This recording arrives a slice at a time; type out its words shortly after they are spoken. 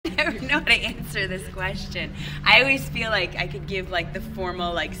answer this question. I always feel like I could give like the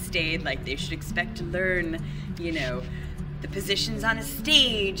formal like staid, like they should expect to learn, you know, the positions on a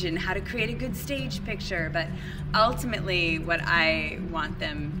stage and how to create a good stage picture, but ultimately what I want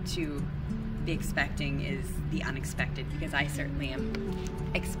them to be expecting is the unexpected, because I certainly am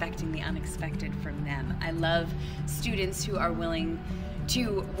expecting the unexpected from them. I love students who are willing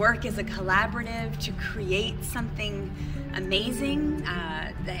to work as a collaborative, to create something amazing.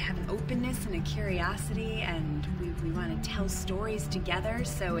 They have an openness and a curiosity, and we want to tell stories together,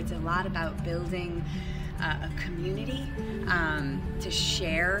 so it's a lot about building a community to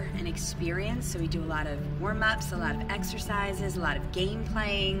share an experience. So we do a lot of warm-ups, a lot of exercises, a lot of game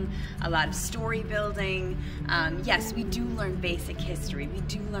playing, a lot of story building. Yes, we do learn basic history. We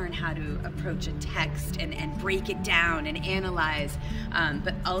do learn how to approach a text and break it down and analyze.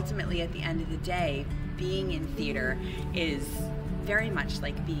 But ultimately, at the end of the day, being in theater is very much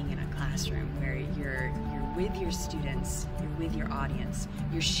like being in a classroom where you're with your students, you're with your audience,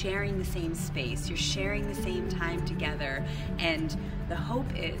 you're sharing the same space, you're sharing the same time together, and the hope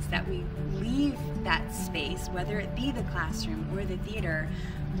is that we leave that space, whether it be the classroom or the theater,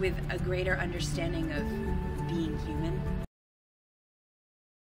 with a greater understanding of being human.